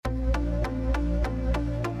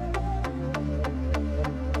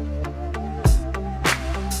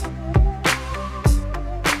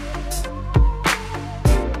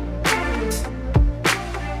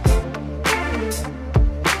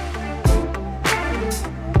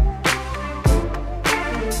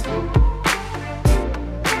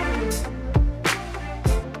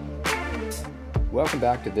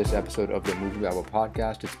back to this episode of the MovieBabble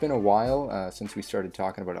podcast. It's been a while since we started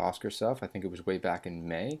talking about Oscar stuff. I think it was way back in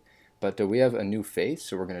May. But we have a new face,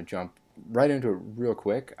 so we're going to jump right into it real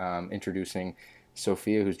quick, introducing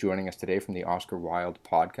Sophia, who's joining us today from the Oscar Wilde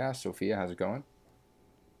podcast. Sophia, how's it going?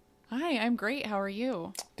 Hi, I'm great. How are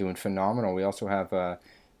you? Doing phenomenal. We also have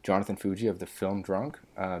Jonathan Fuji of the Film Drunk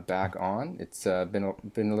back on. It's been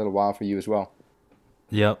a little while for you as well.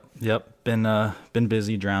 Yep. Been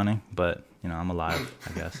busy drowning, but I'm alive,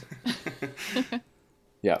 I guess.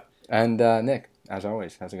 Yeah. And Nick, as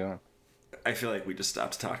always, how's it going? I feel like we just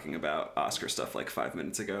stopped talking about Oscar stuff like 5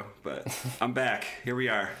 minutes ago, but I'm back. Here we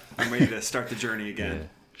are. I'm ready to start the journey again. Yeah.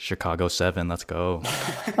 Chicago 7, let's go.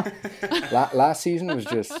 Last season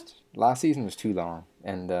was too long,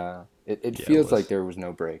 and it feels like there was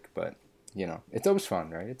no break, but it's always fun,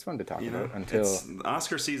 right? It's fun to talk about until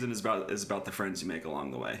Oscar season is about the friends you make along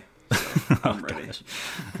the way. So I'm ready.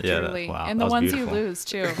 Yeah, Truly. wow, and the ones beautiful. you lose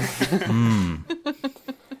too.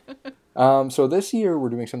 So this year we're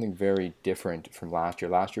doing something very different from last year.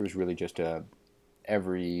 Last year was really just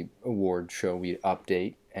every award show we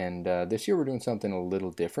update, and this year we're doing something a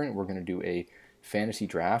little different. We're going to do a fantasy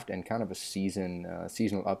draft and kind of a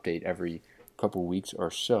seasonal update every couple weeks or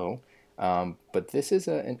so. But this is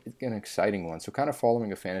an exciting one. So kind of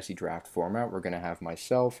following a fantasy draft format, we're going to have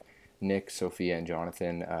myself, Nick, Sophia, and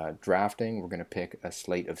Jonathan drafting. We're going to pick a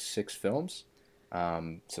slate of 6 films.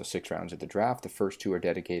 So 6 rounds of the draft. The first 2 are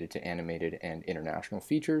dedicated to animated and international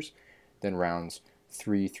features. Then rounds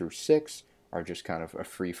 3 through 6 are just kind of a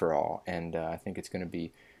free-for-all. And I think it's going to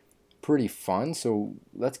be pretty fun. So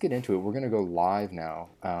let's get into it. We're going to go live now,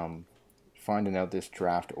 finding out this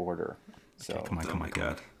draft order. So Okay, come on.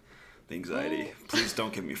 God. The anxiety. Please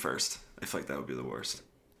don't give me first. I feel like that would be the worst.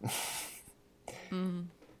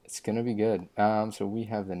 It's going to be good. So we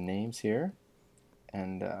have the names here.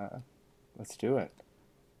 And let's do it.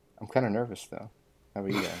 I'm kind of nervous, though. How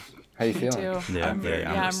about you guys? How you feeling? Too. Yeah, I'm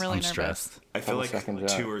really nervous. stressed. I feel like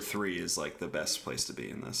seconds 2 out. or 3 is like the best place to be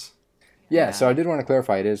in this. Yeah, so I did want to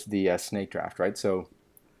clarify, it is the snake draft, right? So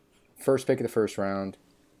first pick of the first round,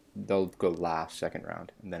 they'll go last, second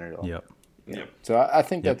round, and then it'll... Yep. Yeah. Yep. So I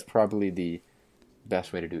think that's probably the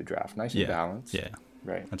best way to do a draft. Nice and balanced. Yeah.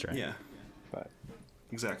 Right. That's right. Yeah. But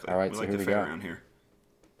Exactly. All right, we so like here the we fair go. around here.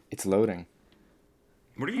 it's loading.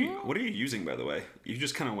 What are you using, by the way? You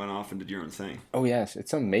just kind of went off and did your own thing. Oh, yes.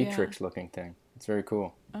 It's some Matrix-looking thing. It's very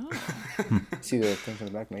cool. Oh. See the things in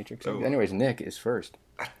the back, Matrix? Oh. Anyways, Nick is first.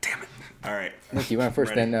 Ah, damn it. All right. Nick, you went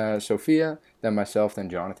first. Ready. Then Sophia, then myself, then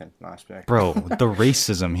Jonathan. Last pick. Bro, the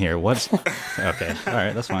racism here. What's... Okay, all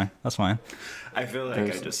right, that's fine. I feel like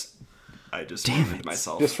I just Damn limited it.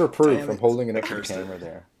 myself. Just for proof, Damn I'm it. holding it up to the Cursed it. camera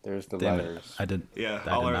there. There's the Damn letters. it. I did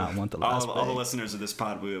not want the last all the pick. listeners of this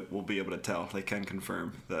pod will be able to tell. They can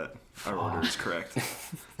confirm that our order is correct.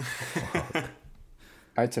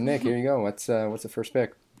 All right, so Nick, here you go. What's the first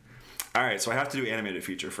pick? All right, so I have to do animated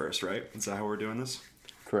feature first, right? Is that how we're doing this?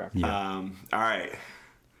 Correct. Yeah. All right.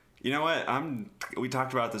 You know what? We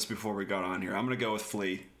talked about this before we got on here. I'm gonna go with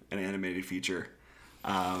Flea, an animated feature.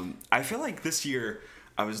 I feel like this year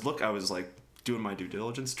I was like doing my due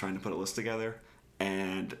diligence, trying to put a list together,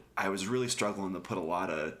 and I was really struggling to put a lot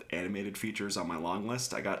of animated features on my long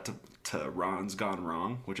list. I got to Ron's Gone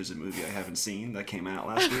Wrong, which is a movie I haven't seen that came out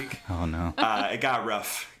last week. Oh, no. It got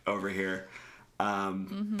rough over here.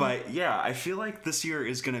 But yeah, I feel like this year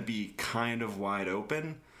is going to be kind of wide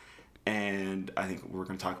open. And I think we're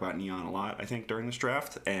going to talk about Neon a lot, I think, during this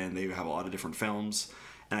draft. And they have a lot of different films.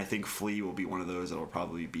 And I think Flea will be one of those that will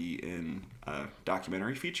probably be in a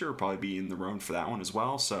documentary feature, or probably be in the room for that one as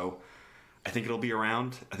well. So I think it'll be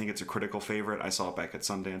around. I think it's a critical favorite. I saw it back at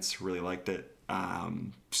Sundance, really liked it.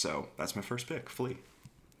 So that's my first pick, Flea.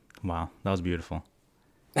 Wow, that was beautiful.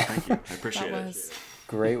 Thank you. I appreciate That it. was.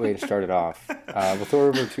 Great way to start it off. We'll throw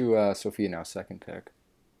it over to Sophia now, second pick.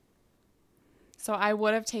 So I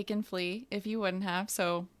would have taken Flea if you wouldn't have.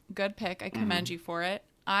 So good pick. I commend you for it.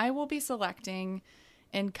 I will be selecting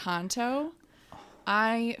Encanto.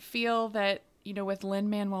 I feel that, with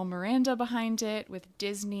Lin-Manuel Miranda behind it, with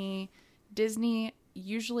Disney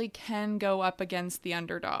usually can go up against the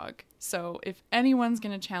underdog. So if anyone's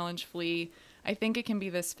going to challenge Flea, I think it can be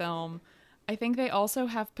this film. I think they also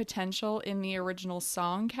have potential in the original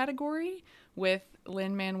song category, with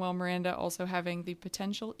Lin-Manuel Miranda also having the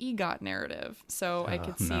potential EGOT narrative. So I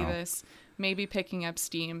could see this maybe picking up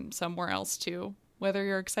steam somewhere else too. Whether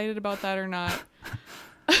you're excited about that or not.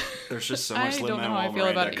 There's just so much I don't know how I Lin-Manuel feel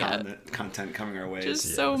about Miranda it content coming our ways.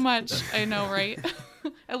 Just so much. I know, right?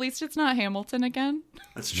 At least it's not Hamilton again.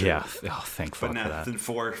 That's true. Yeah. Oh, thank fuck But for now, that. then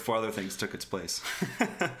four other things took its place.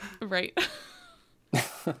 Right.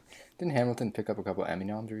 Didn't Hamilton pick up a couple Emmy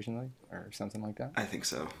noms recently or something like that? I think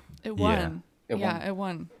so. It won. It Yeah, won. it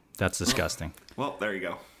won. That's disgusting. Well, there you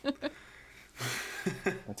go.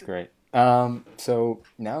 That's great. So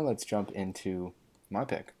now let's jump into my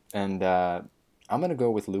pick, and I'm gonna go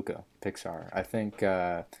with Luca, Pixar. I think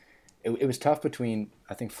it was tough between.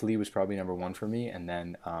 I think Flea was probably number one for me, and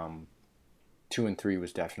then 2 and 3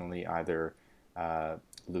 was definitely either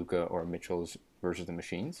Luca or Mitchell's versus the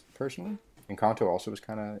Machines, personally. Encanto also was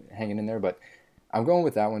kind of hanging in there, but I'm going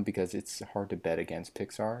with that one because it's hard to bet against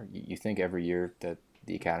Pixar. You think every year that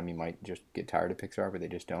the Academy might just get tired of Pixar, but they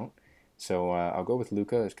just don't. So I'll go with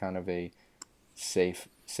Luca as kind of a safe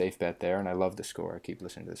bet there, and I love the score. I keep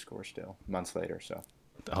listening to the score still, months later. So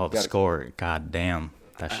Oh, the score. God damn.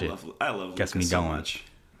 That shit I love gets Luca me so going. much.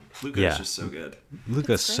 Luca Yeah. is just so good.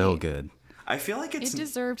 Luca's so great. good. I feel like It it's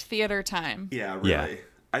deserved theater time. yeah, really. Yeah.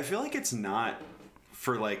 I feel like it's not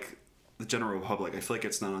for like the general public. I feel like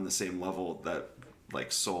it's not on the same level that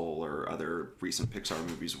like Soul or other recent Pixar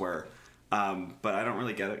movies were. But I don't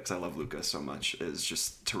really get it because I love Luca so much. It's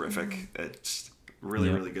just terrific. It's really,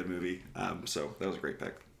 Yeah. really good movie. So that was a great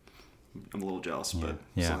pick. I'm a little jealous, but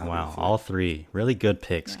Yeah, still happy wow. with it. All three. Really good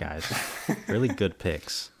picks, guys. Really good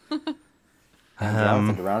picks. And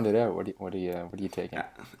Jonathan, to round it out, what are you taking?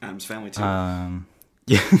 Adam's Family too.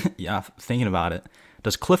 Yeah, thinking about it.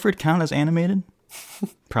 Does Clifford count as animated?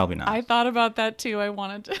 Probably not. I thought about that too. I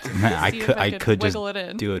wanted to Man, see if I could just wiggle it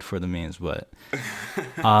in. do it for the memes, but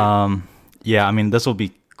yeah, I mean, this will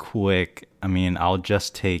be quick. I mean, I'll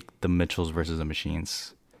just take the Mitchells versus the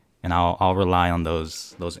Machines, and I'll rely on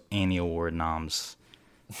those Annie Award noms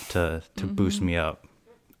to boost me up.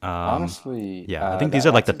 Honestly, Yeah, I think these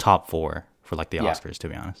are like the top 4 for like the Yeah. Oscars, to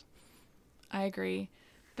be honest. I agree.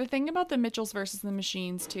 The thing about the Mitchells versus the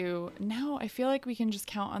Machines too, now I feel like we can just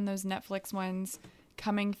count on those Netflix ones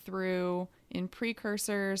coming through in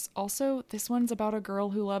precursors. Also, this one's about a girl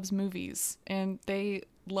who loves movies, and they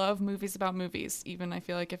love movies about movies, even I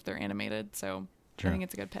feel like if they're animated. So Sure. I think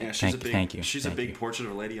it's a good pick. Yeah, she's Thank you. She's Thank a big you. Portrait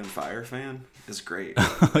of a Lady on Fire fan. Is great.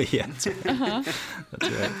 Oh yeah, that's right. That's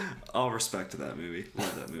right. All respect to that movie.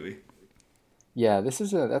 Love that movie. Yeah, that's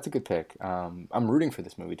a good pick. I'm rooting for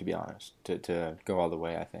this movie, to be honest, to go all the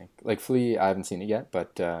way. I think like Flea, I haven't seen it yet,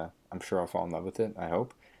 but I'm sure I'll fall in love with it. I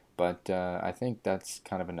hope, but I think that's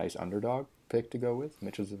kind of a nice underdog pick to go with,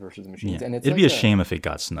 Mitchell's versus the Machines, Yeah. and it's It'd like be a shame if it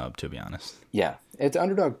got snubbed, to be honest. Yeah, it's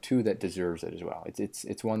underdog 2 that deserves it as well.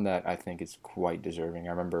 It's one that I think is quite deserving.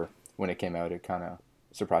 I remember when it came out, it kind of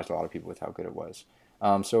surprised a lot of people with how good it was.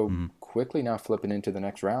 So quickly now flipping into the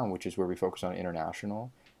next round, which is where we focus on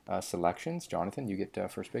international selections. Jonathan, you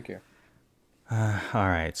get first pick here. All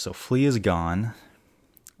right, so Flea is gone.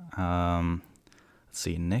 Let's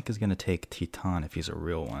see. Nick is gonna take Titan if he's a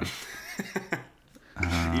real one.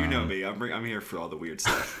 You know me. I'm here for all the weird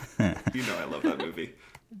stuff. You know I love that movie.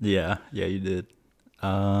 Yeah, you did.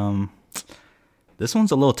 This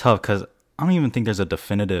one's a little tough because I don't even think there's a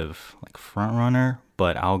definitive like front runner,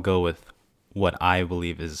 but I'll go with what I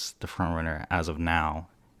believe is the front runner as of now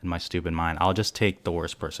in my stupid mind. I'll just take The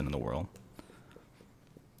Worst Person in the World.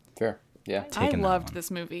 Fair. Yeah, I taking that loved one. this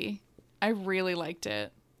movie. I really liked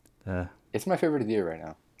it. it's my favorite of the year right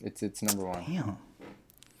now. It's number one. Damn.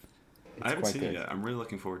 It's I haven't quite seen good. it yet. I'm really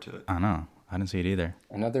looking forward to it. I know. I didn't see it either.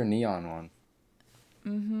 Another neon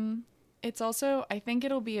one. It's also, I think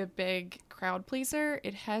it'll be a big crowd pleaser.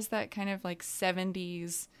 It has that kind of like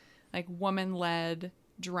 70s, like woman-led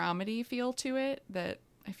dramedy feel to it that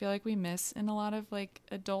I feel like we miss in a lot of like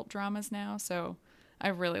adult dramas now. So I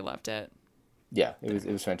really loved it. Yeah, it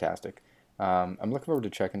was fantastic. I'm looking forward to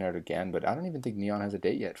checking it out again, but I don't even think Neon has a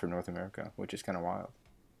date yet for North America, which is kind of wild.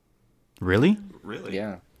 Really? Really?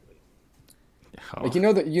 Yeah, Oh, like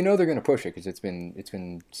they're gonna push it because it's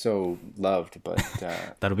been so loved, but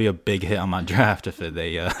that'll be a big hit on my draft if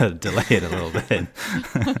they delay it a little bit.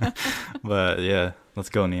 But yeah, let's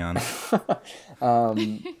go Neon.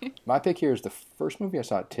 my pick here is the first movie I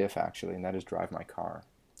saw at TIFF actually, and that is Drive My Car,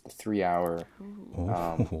 the 3-hour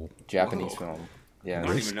Ooh, Japanese Whoa. film. Yeah, I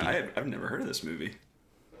don't even know. I've never heard of this movie.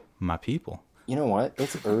 my people. you know what?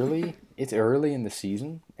 It's early. It's early in the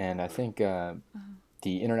season, and I think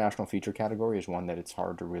the international feature category is one that it's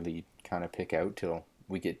hard to really kind of pick out till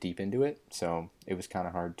we get deep into it. So it was kind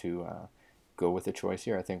of hard to go with the choice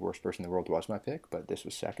here. I think Worst Person in the World was my pick, but this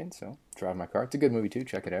was second. So Drive My Car. It's a good movie too.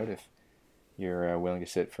 Check it out if you're willing to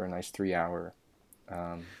sit for a nice 3-hour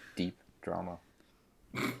deep drama.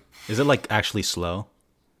 Is it like actually slow?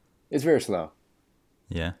 It's very slow.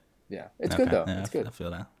 Yeah. Yeah, it's Okay. good though. Yeah, It's good. I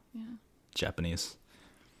feel that. Yeah. Japanese.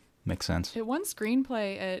 Makes sense. It won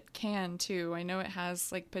screenplay at Cannes too. I know it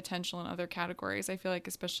has like potential in other categories. I feel like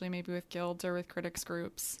especially maybe with guilds or with critics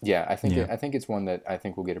groups. Yeah, I think Yeah. I think it's one that I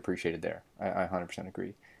think will get appreciated there. I 100%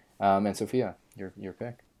 agree. And Sophia, your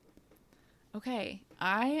pick. Okay,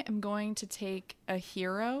 I am going to take a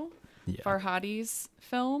hero, Yeah. Farhadi's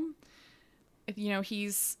film. You know,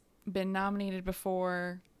 he's been nominated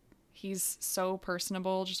before. He's so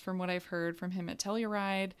personable, just from what I've heard from him at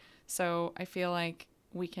Telluride. So I feel like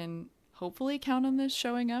we can hopefully count on this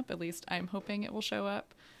showing up. At least I'm hoping it will show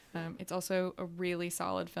up. It's also a really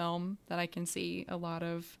solid film that I can see a lot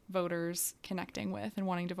of voters connecting with and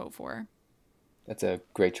wanting to vote for. That's a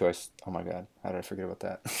great choice. Oh my God, how did I forget about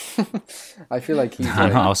that? I feel like he's I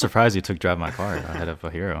know. I like, was surprised you took Drive My Car ahead of a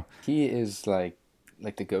hero. he is like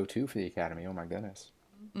the go-to for the Academy. Oh my goodness.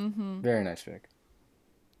 Mm-hmm. Very nice pick.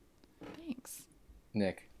 Thanks.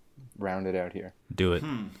 Nick, round it out here. Do it.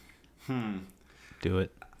 Do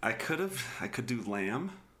it. I could do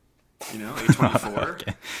Lamb. You know, A24.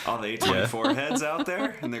 Okay. All the A24 heads out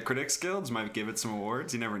there and their critics guilds might give it some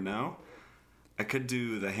awards. You never know. I could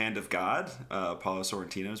do The Hand of God, Paulo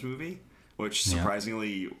Sorrentino's movie, which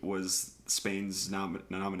surprisingly was Spain's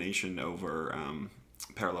nomination over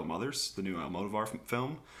Parallel Mothers, the new Almodovar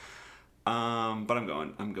film. But I'm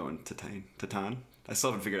going Titan. I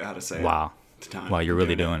still haven't figured out how to say it. Wow. Titan. Wow, you're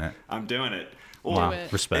really doing it. I'm doing it. Well, Wow. Do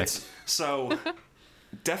it. Respect. So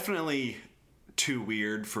definitely too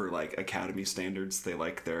weird for like Academy standards. They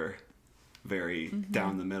like their very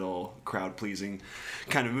down the middle, crowd pleasing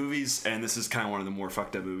kind of movies, and this is kind of one of the more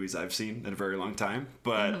fucked up movies I've seen in a very long time.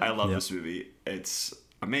 But I love this movie. It's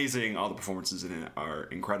amazing. All the performances in it are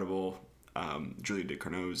incredible. Julia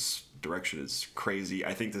Ducournau's direction is crazy.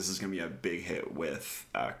 I think this is going to be a big hit with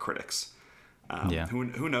critics.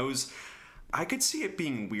 Who knows? I could see it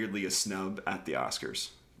being weirdly a snub at the Oscars.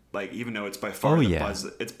 Like, even though it's by far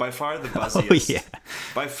it's by far the buzziest,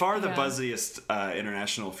 by far the buzziest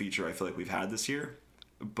international feature I feel like we've had this year.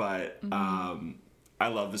 But I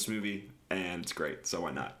love this movie and it's great. So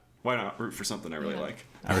why not? Why not root for something I really like?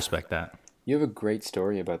 I respect that. You have a great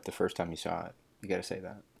story about the first time you saw it. You got to say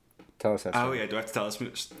that. Tell us that story. Oh yeah, do I have to tell us?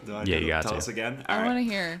 You got tell to. us again. I want to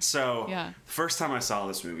hear. So, Yeah. first time I saw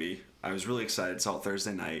this movie, I was really excited. Saw it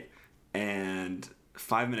Thursday night, and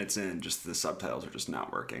 5 minutes in, just the subtitles are just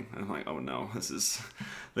not working. I'm like, oh no, this is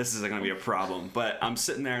going to be a problem. But I'm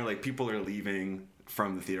sitting there, like, people are leaving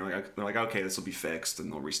from the theater. Like, they're like, okay, this will be fixed,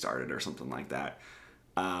 and they'll restart it or something like that.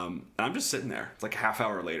 And I'm just sitting there. It's like a half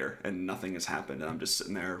hour later, and nothing has happened. And I'm just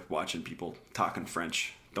sitting there watching people talking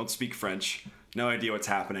French. Don't speak French. No idea what's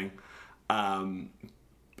happening. And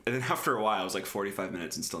then after a while, it was like 45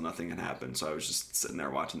 minutes and still nothing had happened. So I was just sitting there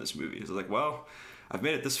watching this movie. I was like, well, I've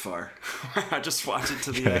made it this far. I just watched it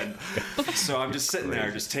to the end. So I'm just sitting there,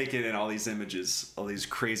 just taking in all these images, all these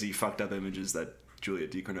crazy fucked up images that Julia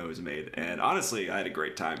Ducournau has made. And honestly, I had a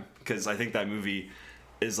great time because I think that movie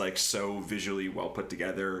is like so visually well put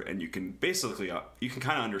together, and you can basically, you can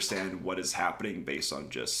kind of understand what is happening based on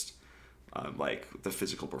just like the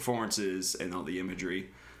physical performances and all the imagery.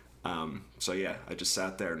 So yeah, I just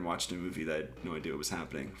sat there and watched a movie that I had no idea what was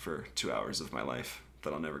happening for 2 hours of my life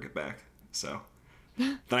that I'll never get back. So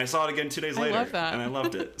then I saw it again 2 days later, love that. and I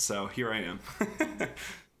loved it. So here I am.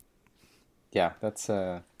 Yeah, that's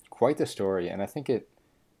quite the story, and I think it.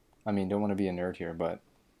 I mean, don't want to be a nerd here, but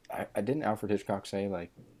I didn't Alfred Hitchcock say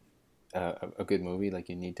like a good movie, like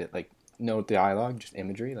you need to like no dialogue, just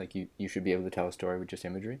imagery. Like you should be able to tell a story with just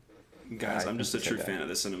imagery. Guys, I'm just a true fan of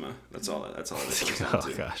the cinema. That's all it comes down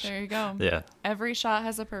to. Gosh. There you go. Yeah. Every shot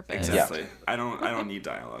has a purpose. Exactly. I don't need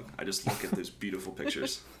dialogue. I just look at those beautiful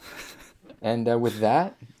pictures. And with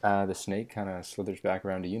that, the snake kind of slithers back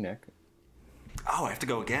around to you, Nick. Oh, I have to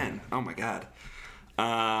go again. Oh my god.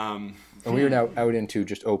 And we are now out into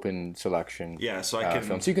just open selection. Yeah, so I can.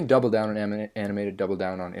 Films. So you can double down on animated, double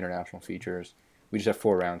down on international features. We just have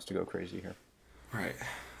 4 rounds to go crazy here. Right.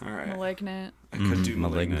 All right. Malignant. I could do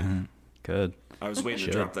Malignant. Good. I was waiting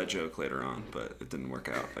to drop that joke later on, but it didn't work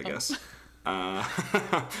out, I guess.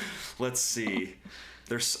 Let's see.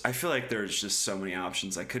 I feel like there's just so many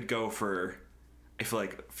options. I could go for. I feel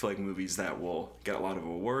like movies that will get a lot of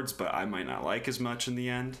awards, but I might not like as much in the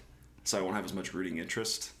end, so I won't have as much rooting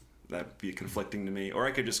interest. That'd be conflicting to me. Or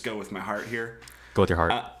I could just go with my heart here. Go with your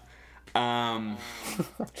heart.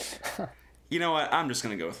 You know what? I'm just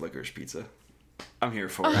gonna go with Licorice Pizza. I'm here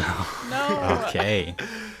for it. No. Okay.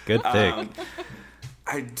 Good pick.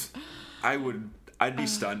 I'd be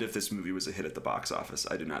stunned if this movie was a hit at the box office.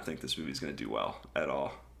 I do not think this movie's going to do well at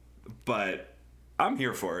all. But I'm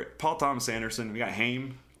here for it. Paul Thomas Anderson. We got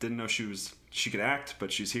Haim. Didn't know she could act,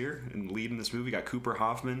 but she's here and leading this movie. We got Cooper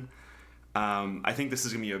Hoffman. I think this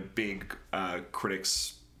is gonna be a big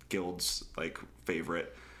critics guild's like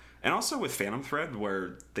favorite, and also with Phantom Thread,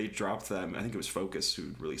 where they dropped them. I think it was Focus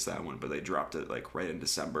who released that one, but they dropped it like right in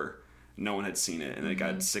December. No one had seen it, and it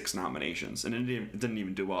got 6 nominations, and it didn't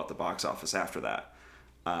even do well at the box office after that.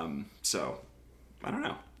 So I don't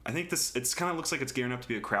know. I think it's kind of looks like it's gearing up to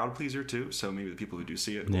be a crowd pleaser too. So maybe the people who do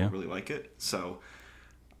see it will really like it. So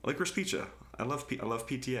Licorice Pizza. I love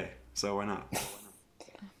PTA. So why not?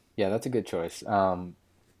 Yeah, that's a good choice. And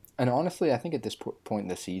honestly, I think at this point in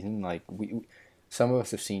the season, like some of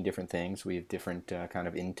us have seen different things. We have different kind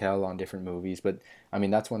of intel on different movies, but I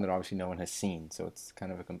mean that's one that obviously no one has seen. So it's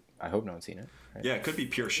kind of I hope no one's seen it. Right? Yeah, it could be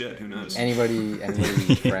pure shit. Who knows? Anybody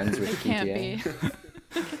friends with PTA? Can't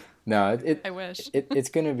be. No, I wish. It's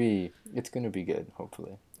gonna be good.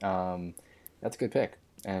 Hopefully, that's a good pick.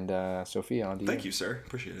 And Sophia, on to you. Thank you, sir.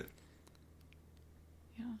 Appreciate it.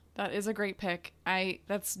 Yeah, that is a great pick.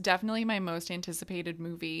 That's definitely my most anticipated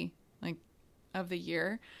movie, like, of the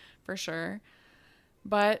year, for sure.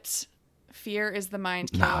 But Fear is the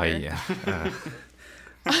Mind Killer. Oh yeah.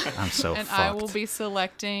 I'm so and fucked. I will be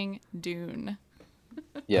selecting Dune.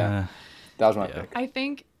 Yeah, that was my pick. I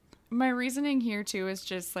think my reasoning here too is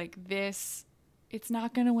just like this. It's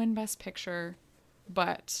not going to win Best Picture,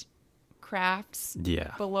 but crafts,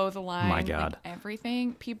 below the line, my God, like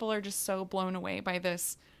everything. People are just so blown away by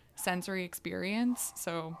this sensory experience,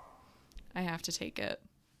 so I have to take it.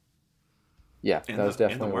 Yeah, that was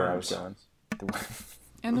definitely where I was going.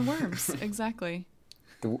 And the worms, exactly.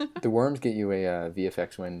 The worms get you a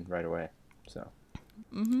VFX win right away. So.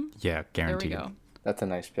 Yeah, guaranteed. There we go. That's a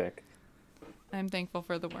nice pick. I'm thankful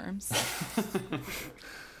for the worms.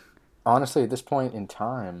 Honestly, at this point in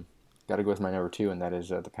time, got to go with my number 2, and that is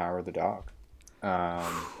The Power of the Dog.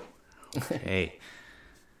 Hey.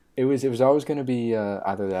 It was always going to be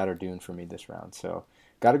either that or Dune for me this round. So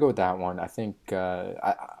got to go with that one. I think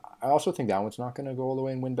I also think that one's not going to go all the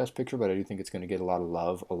way and win Best Picture, but I do think it's going to get a lot of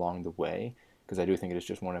love along the way because I do think it is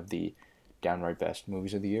just one of the downright best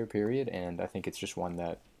movies of the year, period. And I think it's just one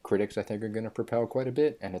that critics, I think, are going to propel quite a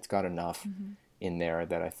bit, and it's got enough in there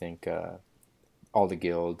that I think all the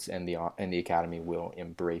guilds and the Academy will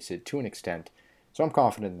embrace it to an extent. So I'm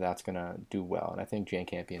confident that that's going to do well, and I think Jane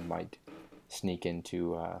Campion might sneak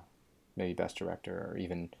into maybe Best Director or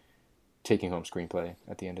even taking home screenplay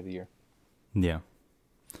at the end of the year. Yeah.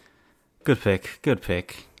 Good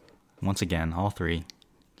pick. Once again, all three.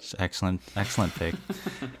 Just excellent pick.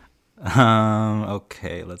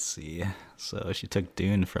 Okay, let's see. So she took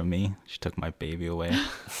Dune from me. She took my baby away.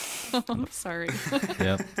 I'm sorry.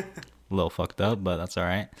 Yep. A little fucked up, but that's all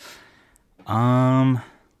right. Oh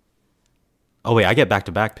wait, I get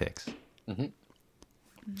back-to-back picks.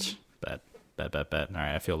 Bet. All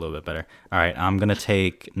right, I feel a little bit better. All right, I'm gonna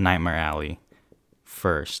take Nightmare Alley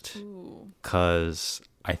first, because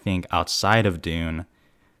I think outside of Dune,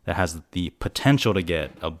 that has the potential to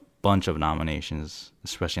get a bunch of nominations,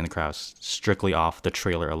 especially in the crowds, strictly off the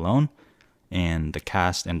trailer alone and the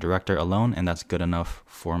cast and director alone, and that's good enough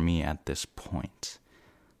for me at this point.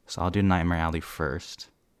 So I'll do Nightmare Alley first.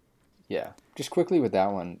 Yeah, just quickly with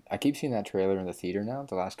that one, I keep seeing that trailer in the theater now.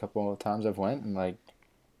 The last couple of times I've went, and like,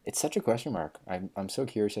 it's such a question mark. I'm so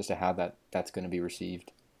curious as to how that's going to be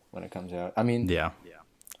received when it comes out. I mean, yeah,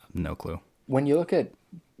 no clue. When you look at,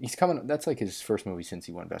 he's coming. That's like his first movie since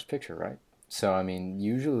he won Best Picture, right? So I mean,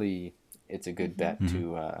 usually it's a good bet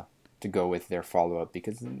to go with their follow up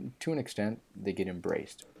because to an extent they get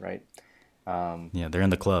embraced, right? Yeah, they're in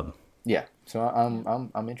the club. Yeah, so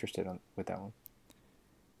I'm interested with that one.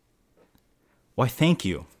 Why, thank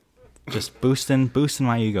you. Just boosting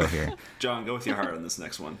my ego here. John, go with your heart on this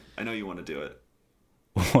next one. I know you want to do it.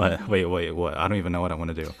 What? Wait, what? I don't even know what I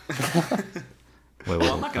want to do. Well,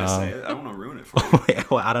 I'm not going to say it. I don't want to ruin it for you. Wait,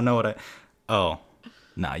 well, I don't know what I... Oh.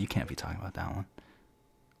 Nah, you can't be talking about that one.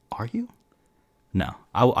 Are you? No,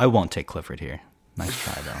 I won't take Clifford here. Nice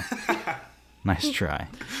try, though. Nice try.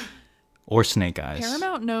 Or Snake Eyes.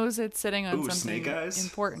 Paramount knows it's sitting on something Snake Eyes?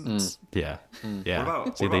 important. Yeah. Yeah.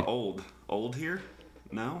 What about Old? Old here?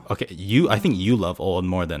 No? Okay, I think you love Old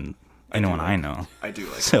more than anyone I know. I do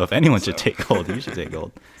like So if anyone should take Old, you should take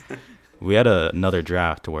Old. We had another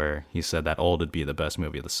draft where he said that Old would be the best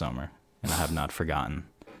movie of the summer, and I have not forgotten.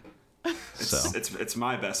 It's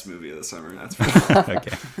my best movie of the summer. That's fair.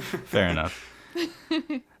 Okay, fair enough.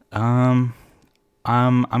 I'm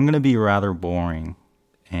gonna be rather boring,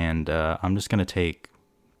 and I'm just gonna take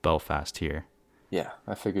Belfast here. Yeah,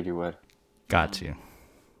 I figured you would. Got to.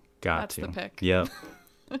 That's the pick. Yep.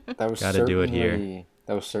 That was Gotta do it here.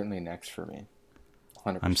 That was certainly next for me.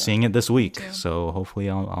 100%. I'm seeing it this week, so hopefully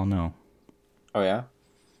I'll know. Oh yeah.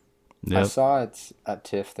 I Yep. saw it at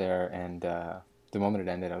TIFF there, and the moment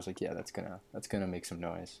it ended, I was like, yeah, that's gonna make some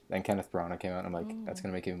noise. Then Kenneth Branagh came out, and I'm like, that's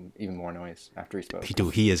gonna make even more noise after he spoke.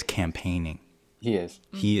 Dude, he is campaigning. He is.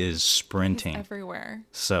 He is He's sprinting. everywhere.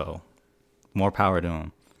 So, more power to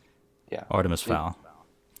him. Yeah. Artemis Fowl.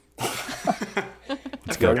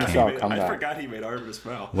 Let's go, I comeback. forgot he made Artemis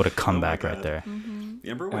Fowl. What a Oh my comeback right God. there. You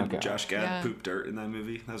remember when Okay. Josh Gad Yeah. pooped dirt in that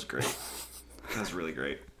movie? That was great. That was really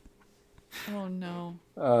great. Oh no,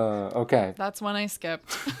 Okay. that's one I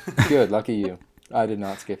skipped. Good. Lucky you. I did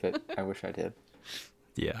not skip it. I wish I did.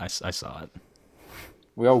 Yeah, I saw it.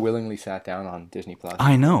 We all willingly sat down on Disney Plus.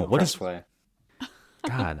 I know. What Press is... play?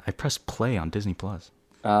 God, I pressed play on Disney Plus.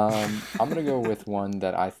 I'm gonna go with one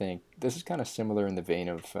that I think this is kind of similar in the vein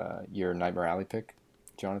of your Nightmare Alley pick,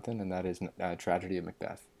 Jonathan, and that is Tragedy of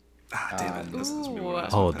Macbeth. Ah, damn it. This is Ooh. what I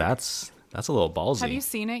was Oh, gonna pick. that's a little ballsy. Have you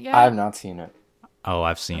seen it yet? I have not seen it. Oh,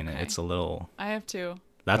 I've seen it. Okay. It's a little... I have too.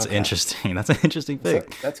 That's Okay. interesting. That's an interesting So,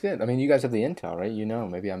 pick. that's good. I mean, you guys have the intel, right? You know,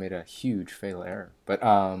 maybe I made a huge fatal error, but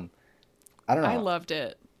I don't know. I loved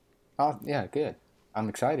it. Oh, yeah, good. I'm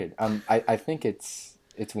excited. I think it's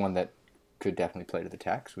one that could definitely play to the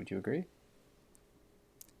text. Would you agree?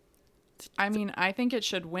 I mean, I think it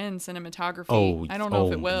should win cinematography. Oh, I don't know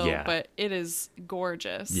if it oh, will, yeah. but it is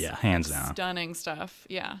gorgeous. Yeah, hands down. Stunning stuff.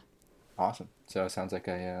 Yeah. Awesome. So it sounds like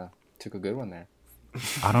I took a good one there.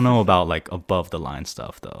 I don't know about like above the line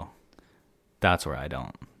stuff though. That's where I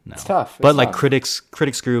don't know. It's tough. But It's like tough.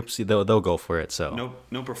 critics groups, they'll go for it. So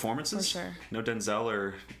No performances? For sure. No Denzel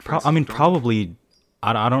or... I mean, Francis McDormand? probably.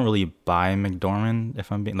 I don't really buy McDormand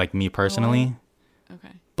if I'm being like me personally, Okay.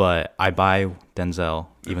 but I buy Denzel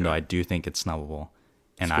even though I do think it's snubbable.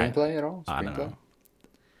 And Screenplay at all? I don't Screenplay? know.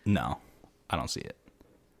 No, I don't see it.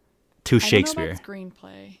 Too I don't know Shakespeare. about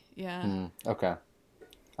screenplay. Yeah. Okay.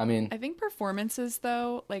 I mean, I think performances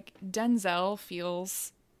though, like Denzel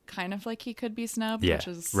feels kind of like he could be snubbed, Yeah, which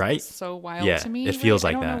is right? so wild Yeah, to me. it feels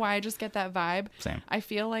right? like I don't that. know why I just get that vibe. Same. I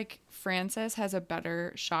feel like Frances has a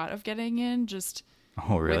better shot of getting in just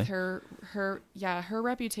Oh, really? with her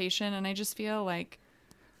reputation, and I just feel like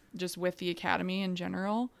just with the Academy in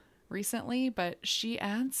general recently, but she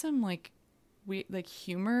adds some like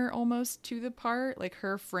humor almost to the part, like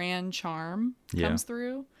her Fran charm Yeah. comes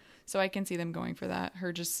through. So I can see them going for that.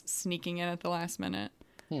 Her just sneaking in at the last minute.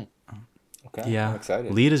 okay. Yeah. I'm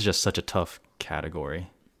excited. Lead is just such a tough category.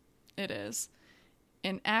 It is.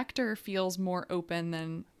 An actor feels more open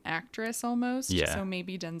than actress almost. Yeah. So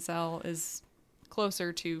maybe Denzel is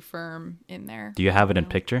closer to firm in there. Do you have it in know?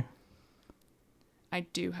 picture? I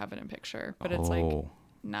do have it in picture, but it's like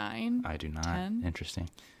 9. I do not. 10? Interesting.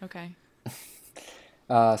 Okay.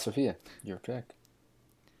 Sophia, your pick.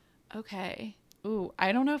 Okay. Ooh,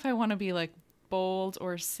 I don't know if I want to be like bold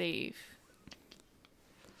or safe.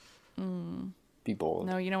 Be bold.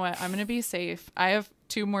 No, you know what? I'm going to be safe. I have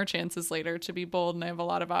 2 more chances later to be bold, and I have a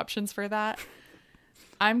lot of options for that.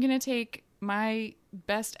 I'm going to take my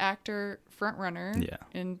best actor frontrunner Yeah.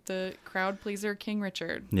 in the crowd pleaser King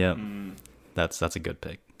Richard. Yep. That's a good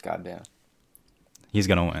pick. Goddamn. He's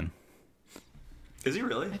gonna win. Is he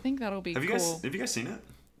really? I think that'll be Have you cool. guys seen it?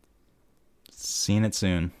 Seeing it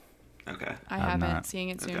soon. Okay. I I'm haven't. not. Seeing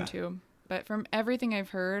it soon Okay. too. But from everything I've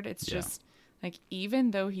heard, it's Yeah. just like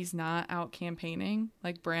even though he's not out campaigning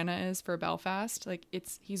like Branagh is for Belfast, like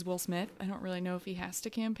he's Will Smith. I don't really know if he has to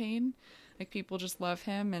campaign. Like people just love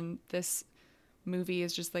him, and this movie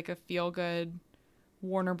is just like a feel good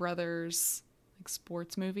Warner Brothers like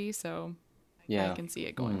sports movie. So Yeah. I can see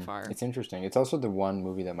it going far. It's interesting. It's also the one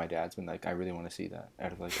movie that my dad's been like, I really want to see that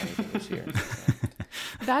out of like anything this year.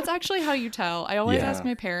 That's actually how you tell. I always Yeah. ask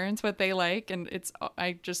my parents what they like, and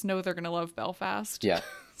I just know they're gonna love Belfast. Yeah.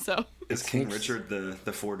 So Is King Richard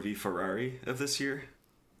the Ford v Ferrari of this year?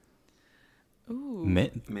 ooh,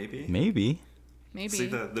 Maybe. Maybe. maybe. See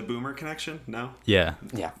the boomer connection? No. Yeah.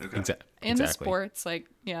 Yeah. Okay. In exactly. the sports, like,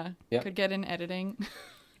 yeah, Yep. could get in editing.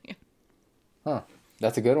 Huh.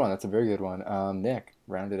 That's a good one. That's a very good one. Nick,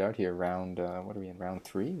 round it out here. Round, what are we in? Round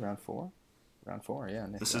 3? Round 4? Round 4, yeah.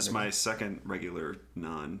 Nick, This round is it my out. second regular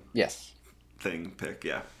Yes. non-thing pick.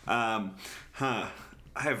 Yeah. I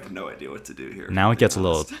have no idea what to do here. Now to it be gets a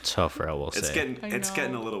little honest. tougher, I will It's say. getting I it's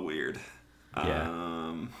getting know. a little weird.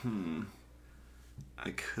 Yeah. I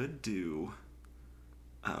could do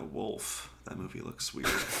Wolf. That movie looks weird.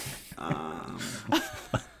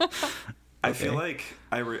 I feel like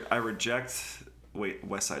I reject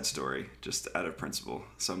West Side Story just out of principle,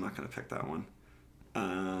 so I'm not going to pick that one.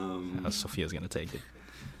 Sophia's gonna take it.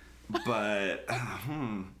 But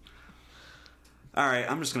all right,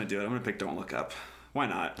 I'm just going to do it. I'm going to pick Don't Look Up. Why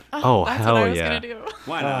not? Oh, That's hell what I was yeah. gonna do.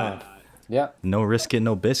 Why not? Yeah. No risk it,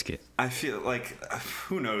 no biscuit. I feel like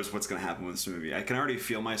who knows what's going to happen with this movie. I can already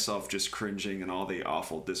feel myself just cringing and all the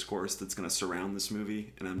awful discourse that's going to surround this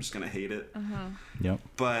movie, and I'm just going to hate it. Yep.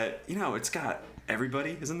 But, you know, it's got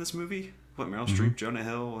everybody is in this movie. What, Meryl Streep, Jonah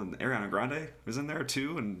Hill, and Ariana Grande was in there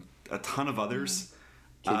too, and a ton of others.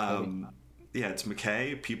 Kid Cudi. Yeah, it's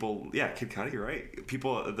McKay. People, yeah, Kid Cudi, you're right.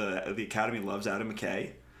 People, the Academy loves Adam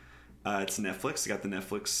McKay. It's Netflix. They got the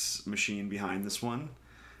Netflix machine behind this one.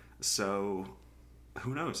 So,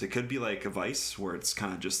 who knows? It could be like a Vice, where it's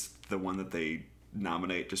kind of just the one that they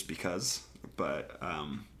nominate just because. But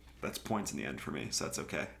that's points in the end for me, so that's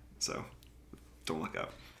okay. So, don't look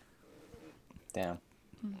up. Damn.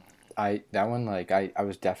 I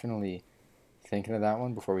was definitely thinking of that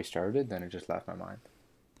one before we started, then it just left my mind.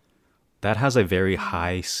 That has a very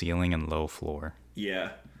high ceiling and low floor.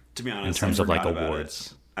 Yeah, to be honest, in terms of like about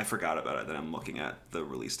awards. I forgot about it. Then I'm looking at the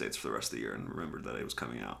release dates for the rest of the year and remembered that it was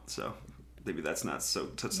coming out. So maybe that's not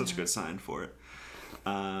such a good sign for it.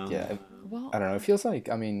 Yeah. Well, I don't know. It feels like,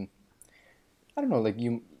 I mean, I don't know. Like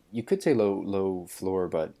you could say low floor,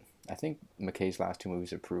 but I think McKay's last two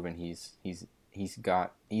movies have proven he's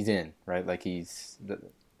in, right? Like he's the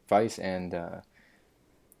Vice and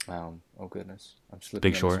oh goodness, I'm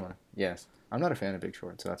slipping. Big on this Short. one. Yes, I'm not a fan of Big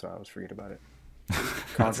Short, so that's why I was forget about it.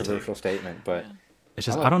 Controversial statement, but It's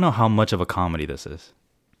just I don't know how much of a comedy this is.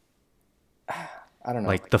 I don't know.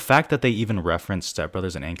 Like the fact that they even referenced Step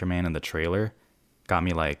Brothers and Anchorman in the trailer got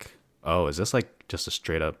me like, oh, is this like just a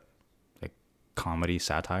straight up like comedy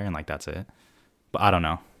satire and like that's it? But I don't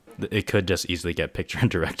know. It could just easily get picture and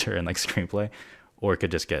director and like screenplay, or it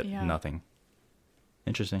could just get nothing.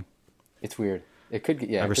 Interesting. It's weird. It could get,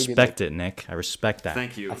 yeah. I respect it, Nick. I respect that.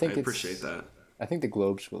 Thank you. I appreciate that. I think the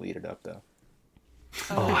Globes will eat it up, though.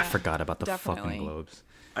 Oh, yeah. I forgot about the Definitely. fucking Globes.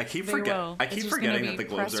 I keep They will. I It's keep just forgetting gonna that the be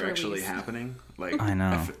Globes press are actually release. happening. Like I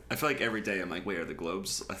know. I feel like every day I'm like, wait, are the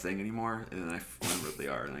Globes a thing anymore? And then I remember that they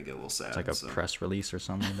are, and I get a little sad. It's like a press release or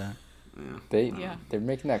something like that. Yeah. They're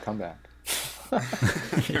making that comeback.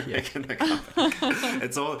 They're making a comeback.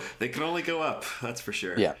 It's all they can only go up. That's for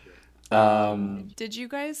sure. Yeah. Did you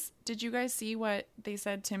guys see what they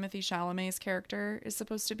said Timothy Chalamet's character is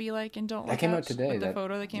supposed to be like in Don't Look That came Up? out today. With the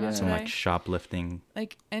photo that came out Some today. like shoplifting.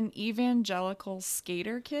 Like an evangelical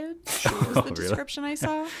skater kid was the really? description I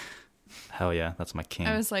saw. Hell yeah, that's my king.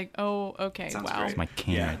 I was like, oh, okay, Sounds wow. great. That's my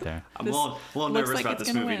king right there. I'm This a little looks nervous like about it's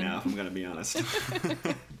this gonna movie win. now, if I'm gonna be honest.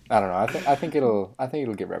 I don't know. I think it'll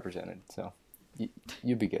get represented. So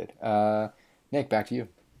you'll be good. Nick, back to you.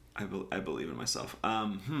 I believe in myself.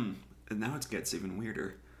 And now it gets even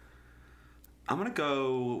weirder. I'm gonna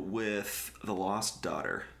go with The Lost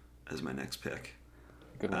Daughter as my next pick.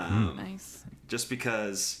 Good one. Nice. Just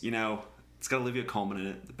because, you know, it's got Olivia Colman in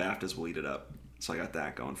it. The BAFTAs will eat it up. So I got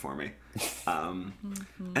that going for me. I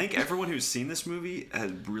think everyone who's seen this movie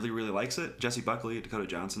really, really likes it. Jessie Buckley, Dakota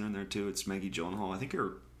Johnson in there too. It's Maggie Gyllenhaal. I think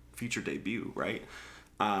her feature debut, right?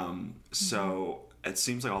 So it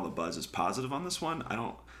seems like all the buzz is positive on this one.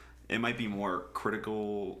 It might be more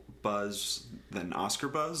critical buzz than Oscar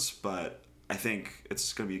buzz, but I think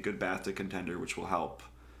it's going to be a good BAFTA contender, which will help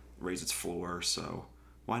raise its floor. So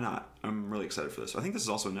why not? I'm really excited for this. I think this is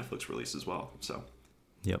also a Netflix release as well. So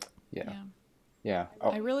Yep. Yeah.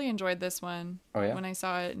 Oh, I really enjoyed this one when I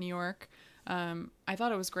saw it in New York. I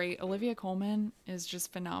thought it was great. Olivia Colman is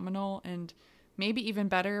just phenomenal and maybe even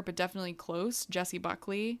better, but definitely close. Jessie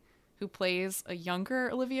Buckley, who plays a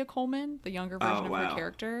younger Olivia Colman, the younger version of her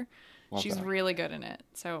character. She's really good in it.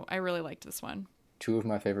 So I really liked this one. two of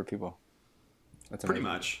my favorite people. That's pretty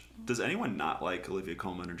amazing. much. Does anyone not like Olivia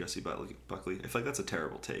Colman or Jessie Buckley? I feel like that's a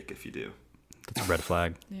terrible take if you do. That's a red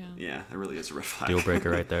flag. Yeah, it really is a red flag. Deal breaker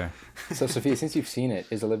right there. So, Sophia, since you've seen it,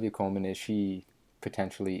 is Olivia Colman, is she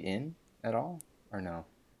potentially in at all or no?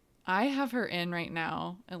 I have her in right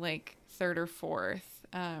now at like third or fourth.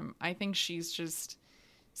 I think she's just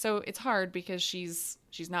so it's hard because she's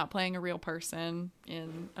not playing a real person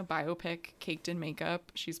in a biopic caked in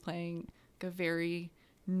makeup. She's playing a very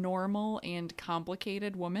normal and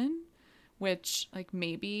complicated woman, which like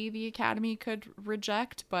maybe the Academy could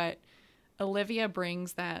reject, but Olivia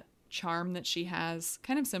brings that charm that she has,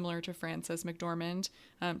 kind of similar to Frances McDormand,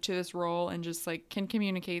 to this role, and just like can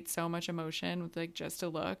communicate so much emotion with like just a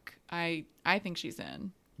look. I think she's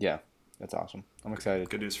in. Yeah, that's awesome. I'm excited.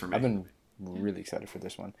 Good news for me. I've been really excited for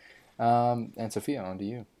this one. And Sophia, on to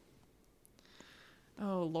you.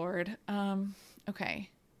 Oh Lord. Okay.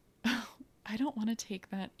 I don't want to take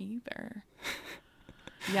that either.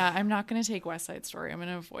 Yeah, I'm not going to take West Side Story. I'm going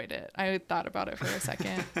to avoid it. I thought about it for a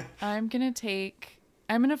second. I'm going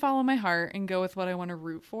to follow my heart and go with what I want to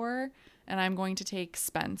root for. and I'm going to take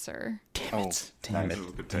Spencer. Damn it. Damn nice.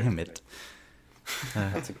 it. Damn it.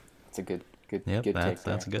 That's a good Yep, take that's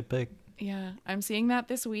there. a good pick. Yeah, I'm seeing that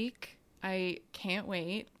this week. I can't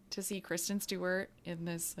wait to see Kristen Stewart in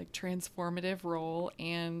this like transformative role,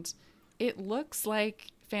 and it looks like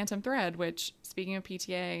Phantom Thread, which, speaking of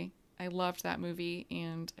PTA, I loved that movie,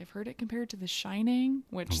 and I've heard it compared to The Shining,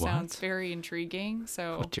 which sounds very intriguing,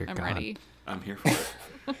 so I'm ready. I'm here for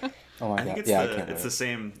it. Oh my I think god! it's Yeah, I the can't it's wait. the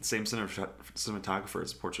same cinematographer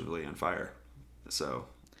as Portrait of a Lady on Fire. So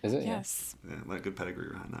Is it? Yes. yeah, a lot of good pedigree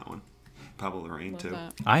behind that one. Pablo Larraín Love too.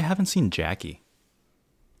 that. I haven't seen Jackie.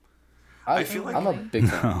 I feel like I'm a big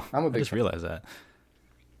fan. No, I'm a I big just fan. realized that.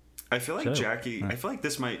 I feel like Should've- Jackie. I feel like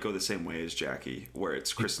this might go the same way as Jackie, where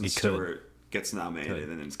it's Kristen it could. Stewart gets nominated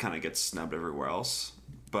and then it kind of gets snubbed everywhere else.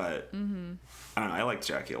 But I don't know. I like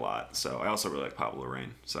Jackie a lot, so I also really like Pablo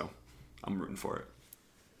Larraín. So I'm rooting for it.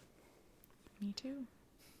 Me too.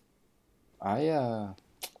 I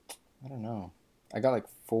don't know. I got like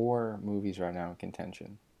 4 movies right now in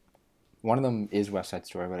contention. One of them is West Side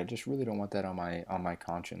Story, but I just really don't want that on my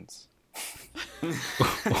conscience.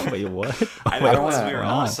 Wait, what? I don't know wanna- we are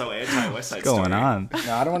all so anti West Side What's going Story. on?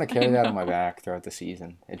 No, I don't want to carry that on my back throughout the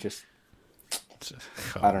season. It just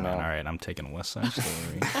I don't know. All right, I'm taking West Side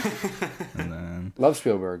Story. And then love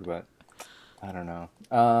Spielberg, but I don't know.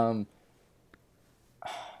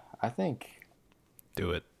 I think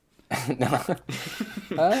do it. no.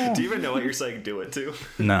 Do you even know what you're saying? Do it to.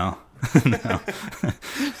 No.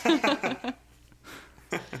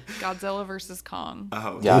 Godzilla versus Kong.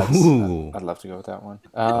 Oh Yeah, Ooh. I'd love to go with that one.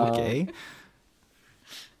 Okay.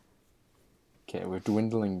 Okay, we're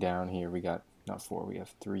dwindling down here. We got not 4. We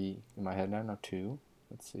have 3 in my head now. No, 2.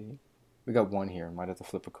 Let's see. We got 1 here. Might have to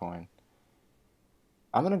flip a coin.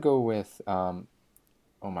 I'm gonna go with.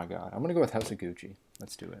 Oh my god! I'm gonna go with House of Gucci.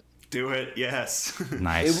 Let's do it. Do it. Yes.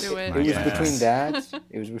 Nice. Do it. It was Nice. between that.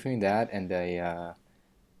 It was between that and a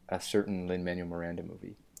certain Lin-Manuel Miranda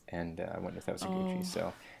movie, and I went with House of Gucci.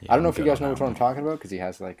 So Yeah, I don't know I'm if you good guys on know that which one I'm one. talking about because he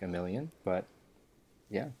has like a million, but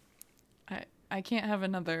yeah. I can't have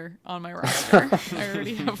another on my roster. I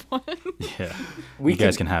already have one. Yeah. We You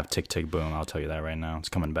guys can have Tick Tick Boom. I'll tell you that right now. It's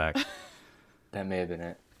coming back. That may have been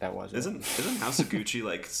it. That was it. Isn't House of Gucci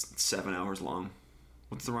like 7 hours long?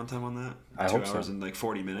 What's the runtime on that? I 2 hope so. hours and like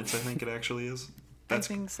 40 minutes, I think it actually is. I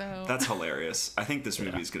think so. That's hilarious. I think this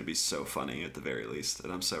movie is going to be so funny at the very least,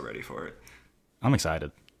 and I'm so ready for it. I'm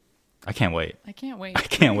excited. I can't wait. I can't wait. I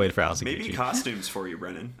can't wait for House of Maybe Gucci. costumes for you,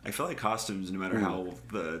 Brennan. I feel like costumes, no matter how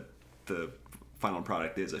the final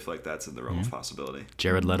product is, I feel like that's in the realm of possibility.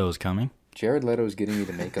 Jared Leto is coming. Jared Leto is getting me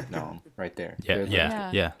the makeup nom right there. Yeah, Jared yeah.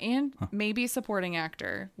 Leto. And maybe supporting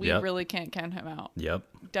actor. We Yep. really can't count him out. Yep.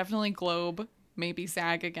 Definitely Globe. Maybe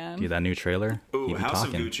SAG again. Dude, that new trailer. Ooh, he be House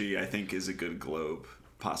talking. of Gucci, I think, is a good Globe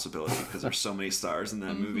possibility because there's so many stars in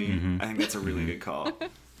that movie. Mm-hmm. I think that's a really good call.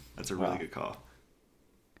 That's a really good call.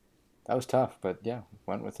 That was tough, but yeah,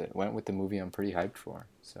 went with it. Went with the movie I'm pretty hyped for.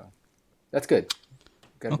 So that's good.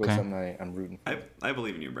 Gotta go with Okay. something I'm rooting for. I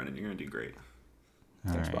believe in you, Brennan. You're going to do great.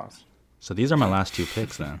 All Thanks, right. boss. So these are my last 2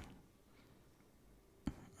 picks then.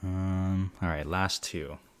 All right, last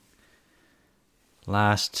 2.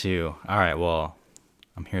 Last 2. All right, well,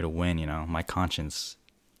 I'm here to win, you know. My conscience,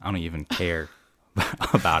 I don't even care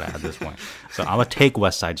about it at this point. So I'm going to take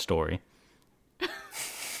West Side Story.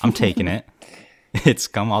 I'm taking it. It's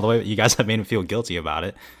come all the way. You guys have made me feel guilty about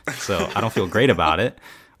it. So I don't feel great about it,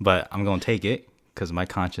 but I'm going to take it because my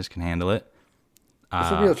conscience can handle it.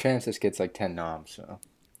 There's a real chance this gets like 10 noms, so.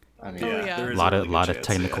 I mean, Oh, yeah. there A is lot really of good lot of chance,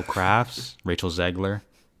 technical yeah. crafts. Rachel Zegler.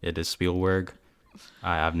 It is Spielberg.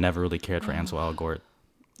 I've never really cared for Ansel Elgort.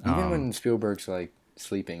 even when Spielberg's like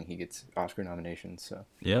sleeping, he gets Oscar nominations, so.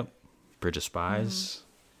 Yep. Bridge of Spies.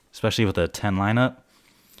 Especially with a 10 lineup.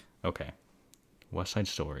 Okay. West Side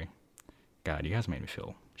Story. God, you guys made me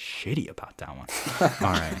feel shitty about that one.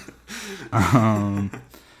 All right.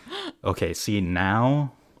 Okay, see,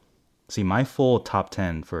 my full top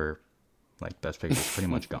 10 for like best picture is pretty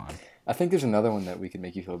much gone. I think there's another one that we could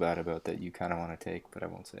make you feel bad about that you kind of want to take, but I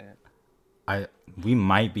won't say it. We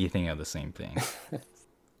might be thinking of the same thing.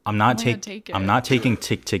 I'm not take it. I'm not taking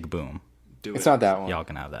Tick Tick Boom. Do It's it. not that one. Y'all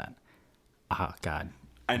can have that. Oh God.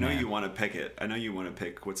 I know you want to pick it. I know you want to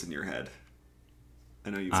pick what's in your head. I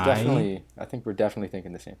know you. Definitely, I think we're definitely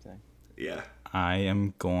thinking the same thing. Yeah. I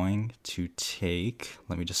am going to take.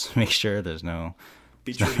 Let me just make sure there's Be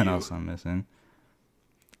true to nothing you. else I'm missing.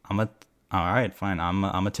 All right, fine. I'm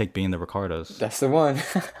gonna take Being the Ricardos. That's the one.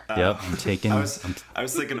 Yep, I'm taking. I was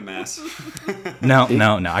thinking of Mass. No,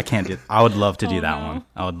 I can't do. I would love to do Oh, that no. one.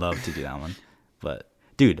 I would love to do that one. But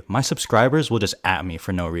dude, my subscribers will just at me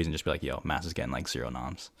for no reason, just be like, yo, Mass is getting like 0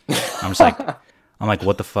 noms. I'm just like,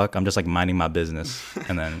 what the fuck? I'm just like minding my business,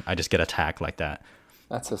 and then I just get attacked like that.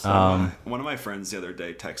 That's so sad. One of my friends the other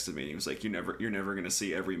day texted me. He was like, "You're never gonna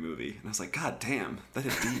see every movie," and I was like, "God damn, that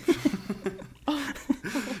hit deep."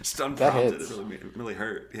 Just unprompted. It really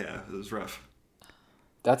hurt. Yeah, it was rough.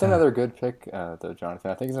 That's another good pick, though,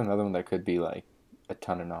 Jonathan. I think it's another one that could be like a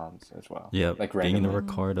ton of noms as well. Yeah, like being in the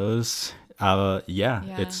Ricardos.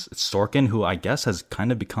 It's Sorkin, who I guess has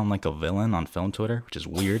kind of become like a villain on film Twitter, which is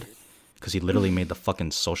weird because he literally made the fucking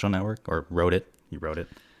Social Network, or wrote it. He wrote it.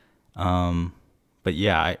 But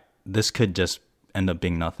yeah, this could just end up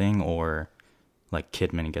being nothing, or like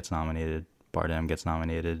Kidman gets nominated, Bardem gets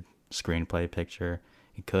nominated, screenplay, picture,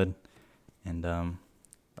 he could, and I'm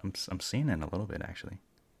seeing it a little bit actually.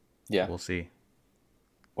 Yeah, we'll see.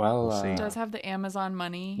 Well, we'll see. It does have the Amazon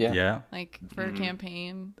money. Yeah. Like for a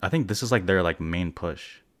campaign. I think this is like their like main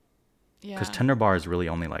push. Yeah. Because Tender Bar is really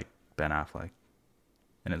only like Ben Affleck,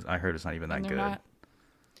 and I heard it's not even that good.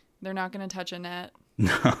 They're not going to touch Annette.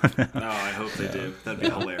 No, I hope they do. That'd be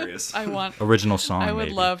hilarious. I want original song. I would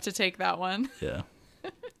maybe. love to take that one. Yeah.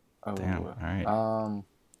 Oh, damn. All right.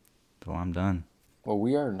 Well, I'm done. Well,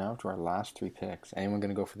 we are now to our last 3 picks. Anyone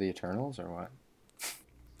gonna go for the Eternals or what?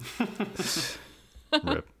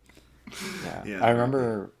 Rip. Yeah. I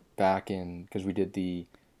remember back because we did the,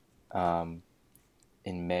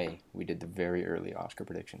 in May we did the very early Oscar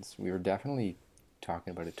predictions. We were definitely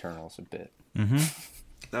talking about Eternals a bit. Mm-hmm.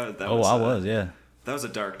 I was. Yeah. That was a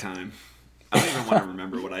dark time. I don't even want to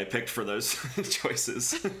remember what I picked for those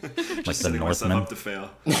choices. Just like the setting myself Northman? up to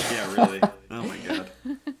fail. Yeah, really. Oh my god.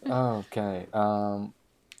 Okay.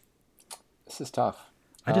 This is tough.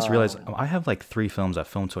 I just realized I have like 3 films that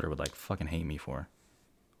film Twitter would like fucking hate me for.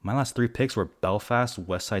 My last 3 picks were Belfast,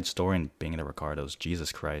 West Side Story, and Being in the Ricardos.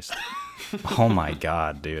 Jesus Christ. Oh my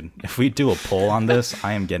god, dude. If we do a poll on this,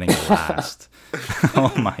 I am getting last.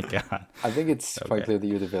 Oh my god. I think it's quite clear that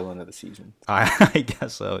you're the villain of the season. I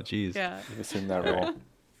guess so. Jeez. Yeah. You've assumed that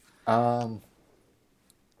role.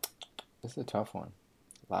 This is a tough one.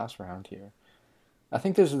 Last round here. I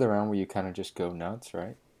think this is the round where you kind of just go nuts,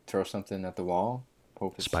 right? Throw something at the wall.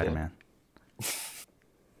 Hope it's Spider-Man.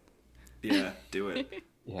 Yeah, do it.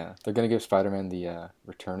 Yeah, they're gonna give Spider-Man the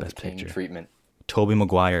Return of Best the King picture. treatment. Tobey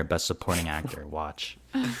Maguire, Best Supporting Actor. Watch.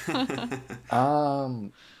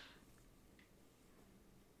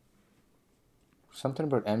 Something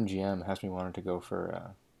about MGM has me wanting to go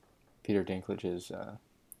for Peter Dinklage's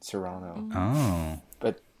Serrano. Oh.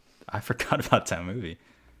 But I forgot about that movie.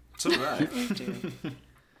 So did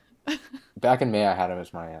I. back in May, I had him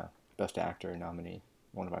as my Best Actor nominee,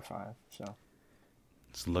 one of my 5. So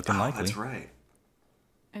It's looking likely. That's right.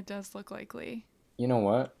 It does look likely. you know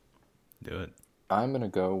what? Do it. I'm gonna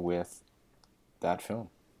go with that film.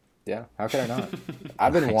 Yeah, how could I not?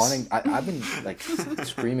 I've been I've been like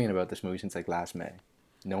screaming about this movie since like last May.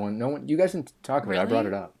 No one. You guys didn't talk about it. I brought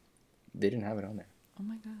it up. They didn't have it on there. Oh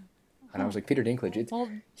my god. And I was like, Peter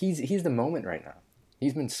Dinklage. He's the moment right now.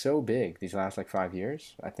 He's been so big these last like 5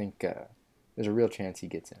 years. I think there's a real chance he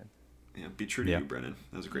gets in. Yeah, be true to you, Brennan.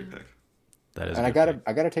 That was a great pick. That is. And I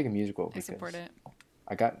gotta take a musical. I support it.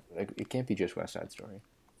 It can't be just West Side Story.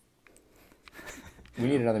 We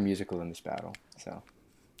need another musical in this battle. So.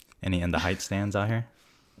 Any In the Heights stands out here?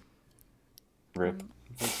 Rip.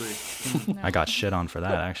 We'll see. No. I got shit on for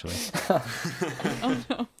that actually. Oh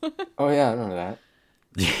no. Oh yeah, I remember that.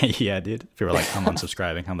 Yeah, dude. People were like, I'm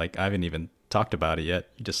unsubscribing. I'm like, I haven't even talked about it yet.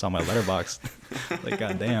 You just saw my letterbox. Like,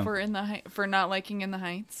 goddamn. For not liking In the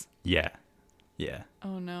Heights. Yeah. Yeah.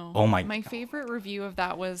 Oh no. Oh my. My favorite review of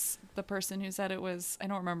that was the person who said it was, I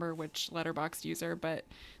don't remember which letterbox user, but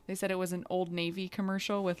they said it was an Old Navy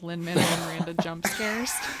commercial with Lin-Manuel Miranda jump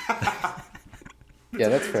scares. Yeah,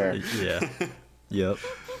 that's fair. Yeah. Yep.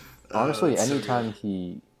 Honestly, that's so anytime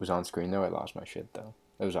he was on screen though, I lost my shit though.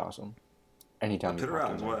 It was awesome. Anytime he Pit popped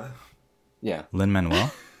around. in there. What? Yeah,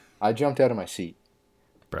 Lin-Manuel? I jumped out of my seat.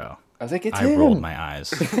 Bro. I was like, it's I him. rolled my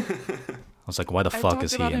eyes. I was like, why the fuck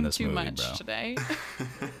is he in this movie, much bro? Today.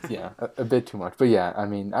 Yeah, a bit too much. But yeah, I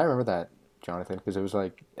mean, I remember that, Jonathan, because it was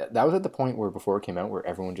like, that was at the point where before it came out, where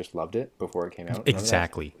everyone just loved it before it came out. Remember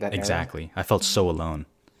Exactly. that era? Exactly. I felt so alone.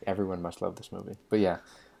 Everyone must love this movie. But yeah.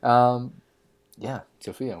 Yeah,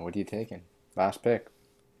 Sophia, what are you taking? Last pick.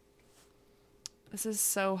 This is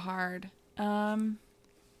so hard. I'm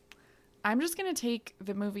just going to take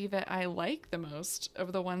the movie that I like the most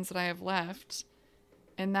of the ones that I have left,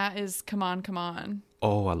 and that is Come On, Come On.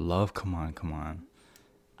 Oh, I love Come On, Come On.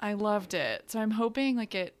 I loved it. So I'm hoping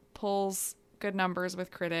like it pulls good numbers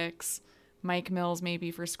with critics, Mike Mills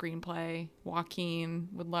maybe for screenplay. Joaquin,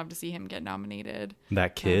 would love to see him get nominated.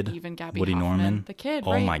 That kid, Even Gabby Woody Hoffman. Norman. The kid,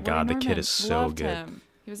 Oh right? my Woody God, the kid Norman. is so Loved good. him.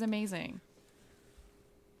 He was amazing.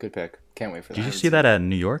 Good pick. Can't wait for that. Did you see that at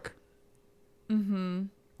New York? Mm-hmm.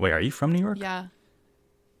 Wait, are you from New York? Yeah.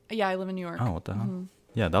 Yeah, I live in New York. Oh, what the hell?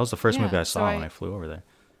 Yeah, that was the first Yeah, movie I so saw when I flew over there.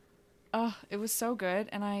 Oh, it was so good.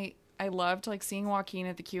 And I loved like seeing Joaquin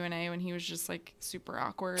at the Q&A when he was just like super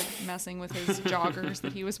awkward, messing with his joggers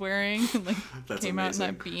that he was wearing. And like That's came amazing. out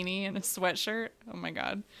in that beanie and a sweatshirt. Oh my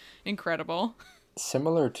God. Incredible.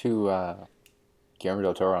 Similar to Guillermo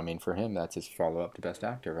del Toro, I mean, for him, that's his follow-up to Best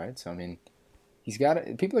Actor, right? So, I mean, he's got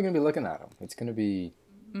it. People are going to be looking at him. It's going to be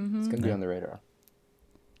it's going to be on the radar.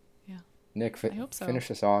 Yeah. Nick, I hope so. finish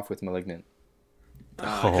us off with Malignant.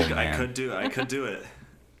 I could do it.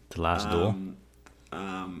 The Last Duel.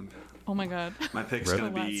 Oh my God. My pick's Rip. gonna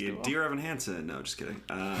The be Last Duel. Dear Evan Hansen. No, just kidding.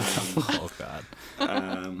 Oh God.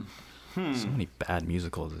 So many bad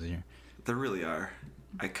musicals this year. There really are.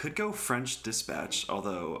 I could go French Dispatch,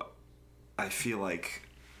 although I feel like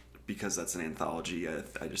because that's an anthology,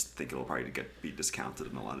 I just think it'll probably be discounted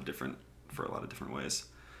in a lot of different ways.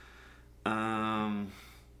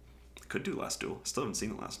 Could do Last Duel. Still haven't seen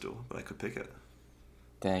The Last Duel, but I could pick it.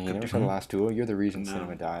 Dang, you never saw The Last Duel? You're the reason No.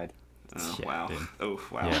 cinema died. Oh, Yeah, wow. dude. Oh,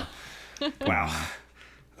 wow. Yeah. Wow.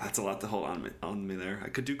 That's a lot to hold on me there. I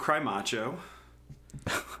could do Cry Macho.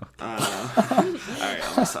 All right,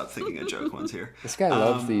 I'm gonna stop thinking of joke ones here. This guy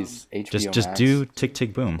loves these HBO Just Max. do Tick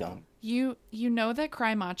Tick Boom. Don't. You know that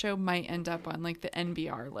Cry Macho might end up on like the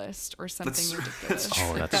NBR list or something That's ridiculous.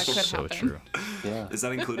 Oh, Like, that's that could so happen. true. Yeah, Is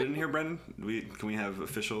that included in here, Brendan? Can we have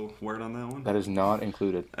official word on that one? that is not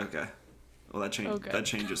included. Okay. Well, Oh, good. that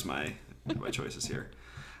changes my choices here.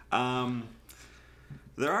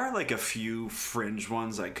 There are like a few fringe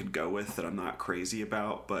ones I could go with that I'm not crazy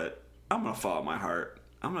about, but I'm gonna follow my heart.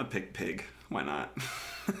 I'm gonna pick Pig. Why not?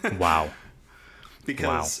 Wow.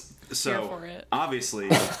 Because Here so for it. obviously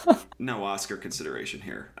no Oscar consideration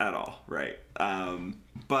here at all, right?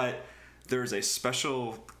 But there's a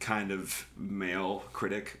special kind of male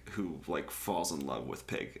critic who like falls in love with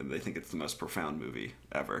Pig, and they think it's the most profound movie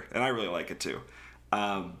ever, and I really like it too.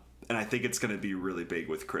 And I think it's going to be really big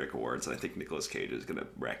with critic awards, and I think Nicolas Cage is going to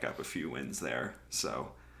rack up a few wins there.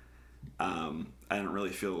 So I don't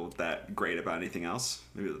really feel that great about anything else.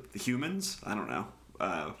 Maybe The Humans. I don't know.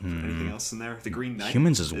 Anything else in there? The Green Knight.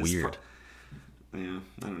 Humans is weird. Yeah,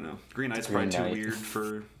 I don't know. Green Knight's Green probably too Knight. weird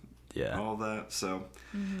for Yeah. all that. So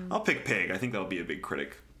I'll pick Pig. I think that'll be a big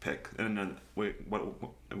critic pick. And then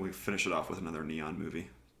we finish it off with another neon movie.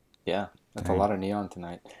 Yeah, that's a lot of neon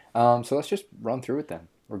tonight. So let's just run through it then.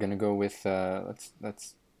 We're gonna go with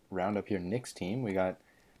let's round up here Nick's team. We got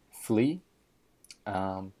Flea,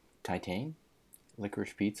 Titan,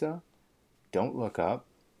 Licorice Pizza, Don't Look Up,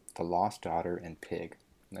 The Lost Daughter, and Pig.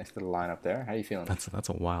 Nice little lineup there. How you feeling? That's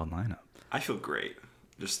a wild lineup. I feel great.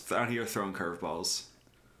 Just out here throwing curveballs.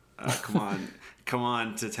 Come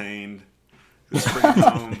on, Titan. Let's bring it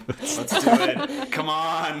home. Let's do it. Come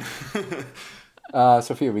on.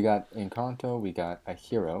 Sophia, we got Encanto, we got A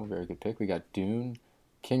Hero, very good pick. We got Dune,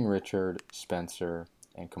 King Richard, Spencer,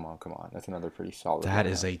 and Come On, Come On. That's another pretty solid That lineup.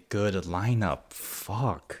 is a good lineup.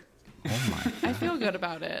 Fuck. Oh my. I feel good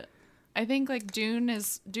about it. I think like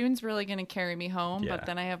Dune's really gonna carry me home, Yeah. but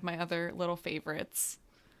then I have my other little favorites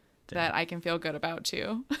that I can feel good about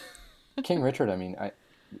too. King Richard, I mean,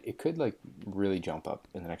 it could like really jump up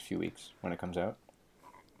in the next few weeks when it comes out.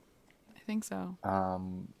 I think so.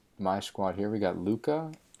 My squad here, we got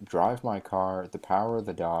Luca, Drive My Car, The Power of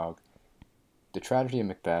the Dog, The Tragedy of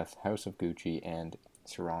Macbeth, House of Gucci, and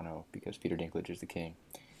Cyrano, because Peter Dinklage is the king.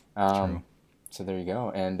 True. So there you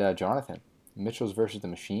go. And Jonathan, Mitchells versus the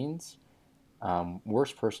Machines,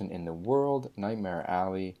 Worst Person in the World, Nightmare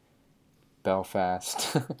Alley,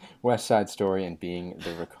 Belfast, West Side Story, and Being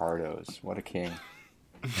the Ricardos. What a king.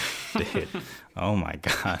 Dude. Oh my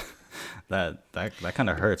god. That kind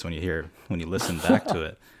of hurts when you listen back to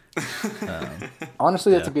it.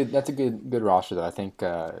 Honestly, that's a good roster though. I think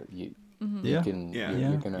you Yeah. can Yeah.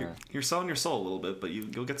 you're gonna You're selling your soul a little bit, but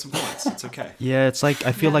you'll get some points. It's okay. Yeah, it's like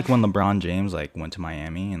I feel like when LeBron James like went to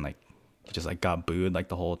Miami and like he just like got booed like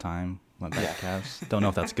the whole time. Went back to Cavs. Don't know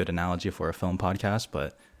if that's a good analogy for a film podcast,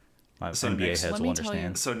 but my So NBA next- heads Let will me tell you.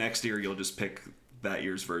 understand. So next year you'll just pick that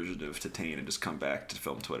year's version of Titan and just come back to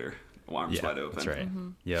film Twitter, arms Yeah, wide open. that's right.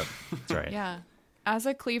 Yep, that's right. Yeah. As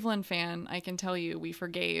a Cleveland fan, I can tell you we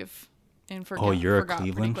forgave and forgot. Oh, you're a forgot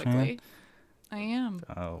pretty Cleveland fan? quickly. I am.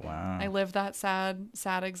 Oh wow. I live that sad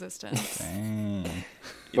existence. Dang.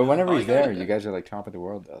 But whenever all he's you gotta there, you guys are like top of the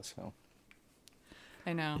world though. So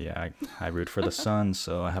I know. Yeah, I root for the Suns,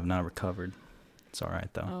 so I have not recovered. It's all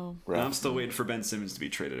right though. Oh, And I'm still waiting for Ben Simmons to be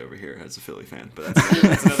traded over here as a Philly fan, but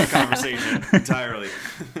that's another conversation entirely.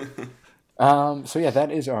 So yeah,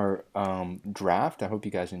 that is our draft. I hope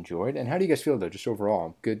you guys enjoyed. And how do you guys feel though, just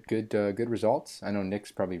overall? Good results. I know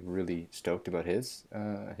Nick's probably really stoked about his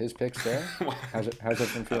picks there. How's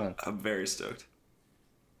everyone feeling? I'm very stoked.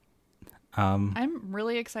 I'm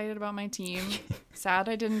really excited about my team. Sad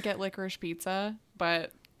I didn't get licorice pizza,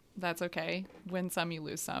 but that's okay. Win some, you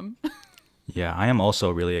lose some. Yeah, I am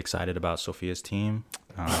also really excited about Sophia's team.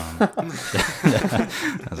 That's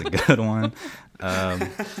a good one.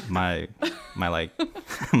 My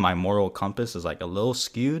my moral compass is like a little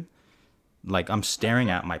skewed. Like I'm staring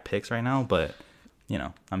at my picks right now, but you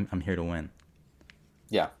know, I'm here to win.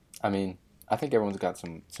 Yeah, I mean, I think everyone's got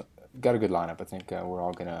got a good lineup. I think we're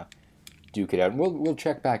all gonna duke it out. And we'll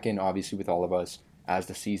check back in obviously with all of us as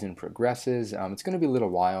the season progresses. It's gonna be a little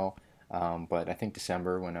while. But I think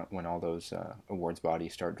December, when all those awards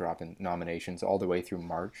bodies start dropping nominations all the way through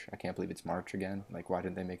March. I can't believe it's March again. Like, why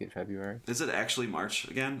didn't they make it February? Is it actually March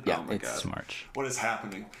again? Yeah, oh my it's God. March. What is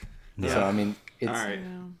happening? Yeah. So, I mean, it's All right.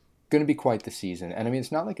 going to be quite the season. And, I mean,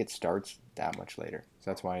 it's not like it starts that much later.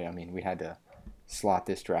 So that's why, I mean, we had to slot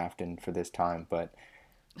this draft in for this time. But,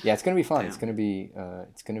 yeah, it's going to be fun. Damn. It's going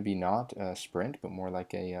to be not a sprint, but more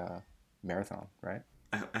like a marathon, right?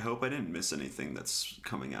 I hope I didn't miss anything that's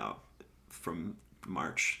coming out from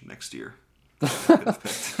March next year. I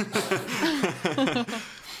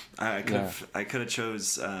could have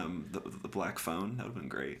chose the black phone. That would have been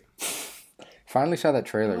great. Finally saw that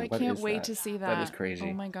trailer. Oh, I can't wait to see that. That is crazy.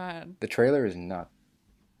 Oh my God. The trailer is nuts.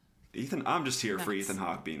 I'm just here for Ethan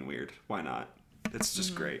Hawke being weird. Why not? It's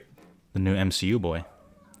just great. The new MCU boy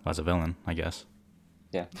as a villain, I guess.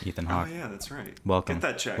 Yeah. Ethan Hawke. Oh yeah, that's right. Welcome. Get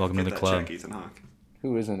that check. Welcome to the club. Check, Ethan Hawke.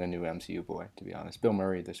 Who isn't a new MCU boy, to be honest? Bill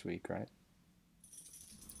Murray this week, right?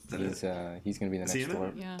 He's going to be the Is he next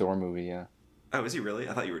in it? Thor movie, yeah. Oh, is he really?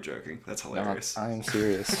 I thought you were joking. That's No, hilarious. I am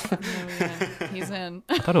serious. Oh, yeah. He's in.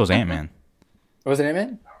 I thought it was Ant-Man. Was it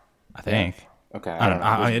Ant-Man? I think. Okay. I don't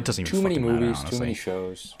know. It doesn't even too many fucking matter, movies, honestly. too many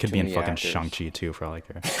shows. Could too be in many fucking actors. Shang-Chi too, for all I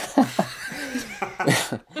care.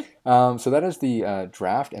 So that is the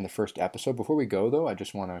draft and the first episode. Before we go, though, I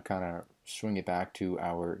just want to kind of swing it back to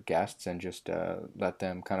our guests and just let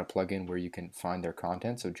them kind of plug in where you can find their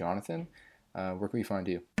content. So, Jonathan, where can we find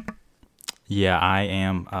you? Yeah, I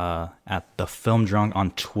am at the Film Drunk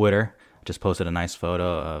on Twitter. Just posted a nice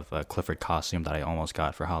photo of a Clifford costume that I almost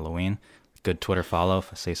got for Halloween. Good Twitter follow,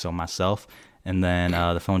 if I say so myself. And then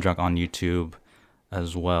the Film Drunk on YouTube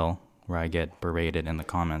as well, where I get berated in the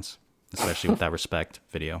comments, especially with that Respect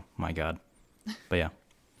video. My God. But yeah.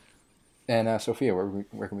 And Sophia,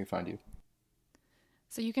 where can we find you?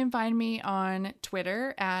 So you can find me on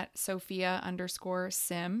Twitter at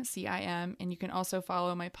Sophia_Sim, CIM. And you can also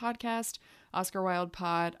follow my podcast, Oscar Wilde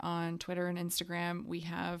Pod, on Twitter and Instagram. We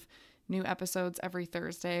have new episodes every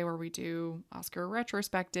Thursday where we do Oscar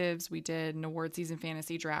retrospectives. We did an award season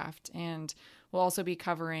fantasy draft, and we'll also be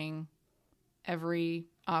covering every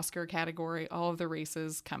Oscar category, all of the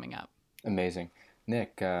races coming up. Amazing.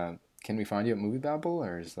 Nick, can we find you at MovieBabble,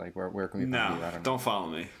 or is where can we find you? I don't follow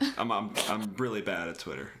me. I'm really bad at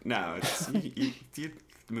Twitter. No, it's you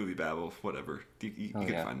MovieBabble, whatever. You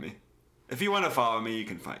can find me. If you want to follow me, you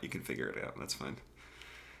can figure it out. That's fine.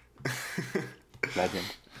 Legend.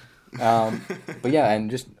 But yeah, and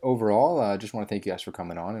just overall, just want to thank you guys for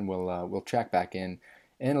coming on, and we'll check back in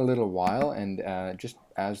a little while, and just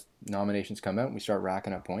as nominations come out and we start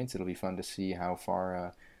racking up points, it'll be fun to see how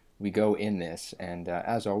far we go in this. And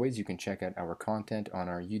as always, you can check out our content on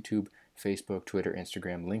our YouTube, Facebook, Twitter,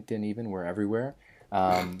 Instagram, LinkedIn, even. We're everywhere.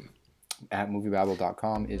 At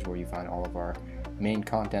MovieBabble.com is where you find all of our main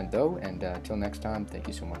content, though. And till next time, thank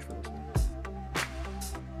you so much for listening.